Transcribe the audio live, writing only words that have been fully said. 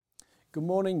Good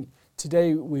morning.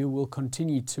 Today we will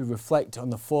continue to reflect on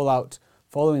the fallout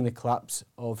following the collapse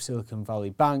of Silicon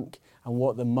Valley Bank and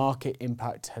what the market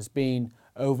impact has been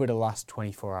over the last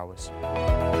 24 hours.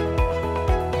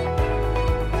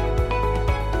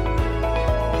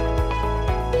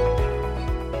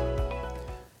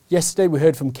 Yesterday we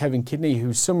heard from Kevin Kidney,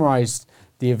 who summarised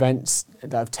the events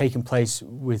that have taken place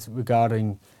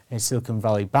regarding Silicon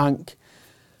Valley Bank.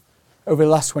 Over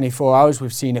the last 24 hours,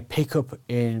 we've seen a pickup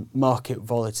in market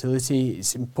volatility.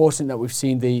 It's important that we've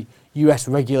seen the US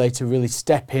regulator really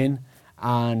step in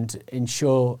and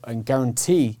ensure and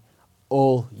guarantee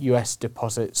all US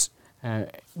deposits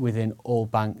within all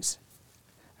banks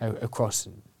across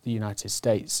the United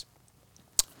States.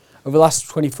 Over the last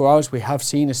 24 hours, we have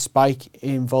seen a spike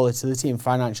in volatility in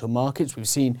financial markets. We've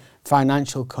seen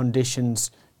financial conditions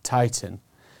tighten.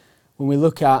 When we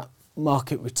look at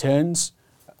market returns,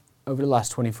 over the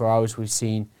last 24 hours, we've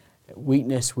seen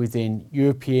weakness within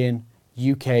European,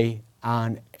 UK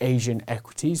and Asian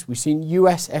equities. We've seen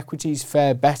US equities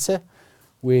fare better,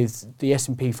 with the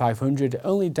S&P 500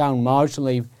 only down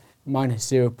marginally, minus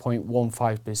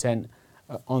 0.15%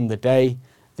 on the day.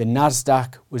 The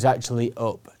Nasdaq was actually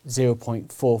up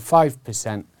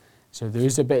 0.45%. So there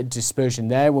is a bit of dispersion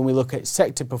there. When we look at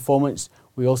sector performance,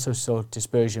 we also saw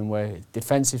dispersion where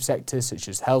defensive sectors such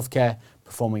as healthcare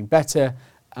performing better,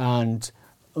 and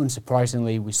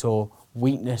unsurprisingly we saw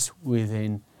weakness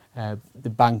within the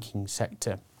banking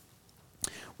sector.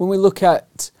 When we look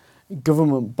at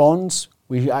government bonds,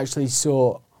 we actually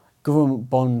saw government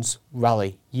bonds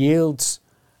rally. Yields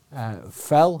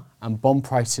fell and bond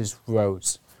prices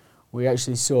rose. We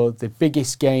actually saw the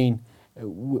biggest gain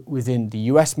within the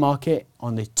US market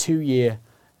on the 2-year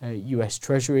US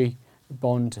Treasury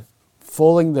bond,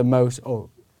 falling the most, or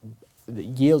the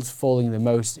yields falling the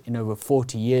most in over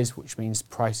 40 years, which means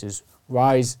prices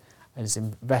rise as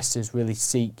investors really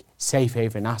seek safe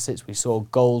haven assets. We saw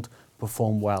gold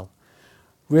perform well.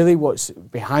 Really what's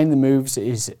behind the moves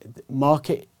is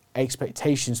market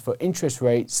expectations for interest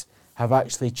rates have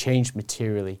actually changed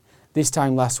materially. This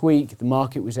time last week, the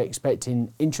market was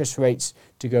expecting interest rates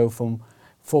to go from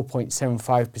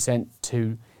 4.75%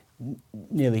 to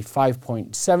nearly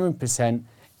 5.7%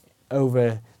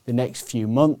 over the next few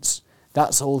months.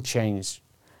 That's all changed.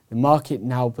 The market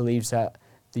now believes that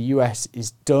the US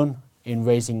is done in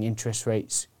raising interest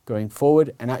rates going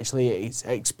forward, and actually it's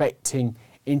expecting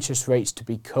interest rates to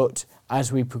be cut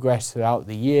as we progress throughout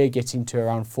the year, getting to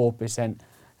around 4%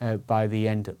 by the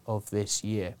end of this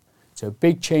year. So a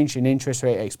big change in interest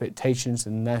rate expectations,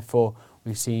 and therefore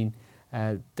we've seen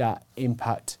that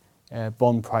impact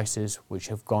bond prices, which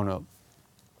have gone up.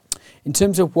 In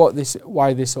terms of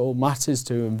why this all matters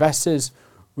to investors,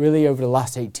 really over the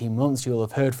last 18 months, you'll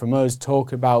have heard from us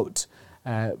talk about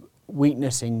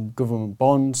weakness in government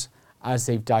bonds as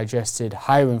they've digested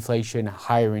higher inflation,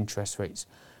 higher interest rates.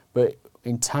 But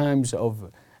in times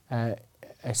of a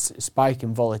spike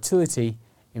in volatility,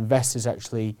 investors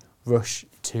actually rush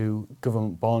to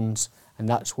government bonds, and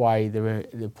that's why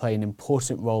they play an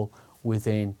important role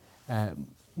within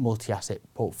multi-asset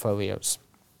portfolios.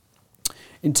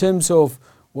 In terms of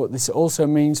what this also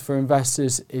means for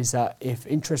investors is that if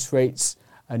interest rates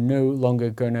are no longer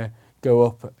going to go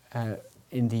up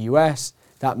in the US,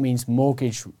 that means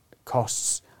mortgage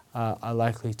costs are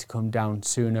likely to come down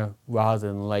sooner rather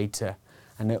than later.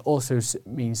 And it also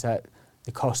means that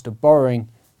the cost of borrowing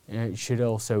should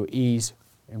also ease,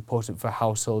 important for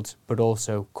households, but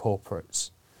also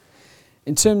corporates.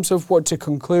 In terms of what to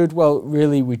conclude, well,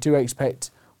 really we do expect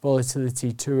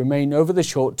volatility to remain over the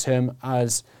short term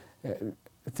as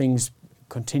things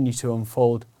continue to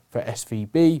unfold for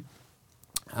SVB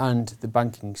and the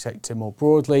banking sector more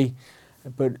broadly.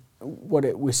 But what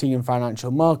we're seeing in financial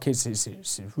markets is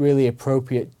it's really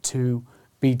appropriate to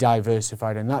be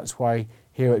diversified, and that's why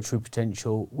here at True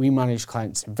Potential we manage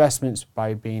clients' investments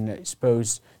by being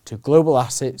exposed to global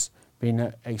assets,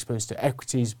 being exposed to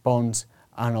equities, bonds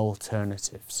and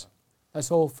alternatives.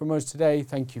 That's all from us today.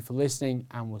 Thank you for listening,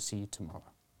 and we'll see you tomorrow.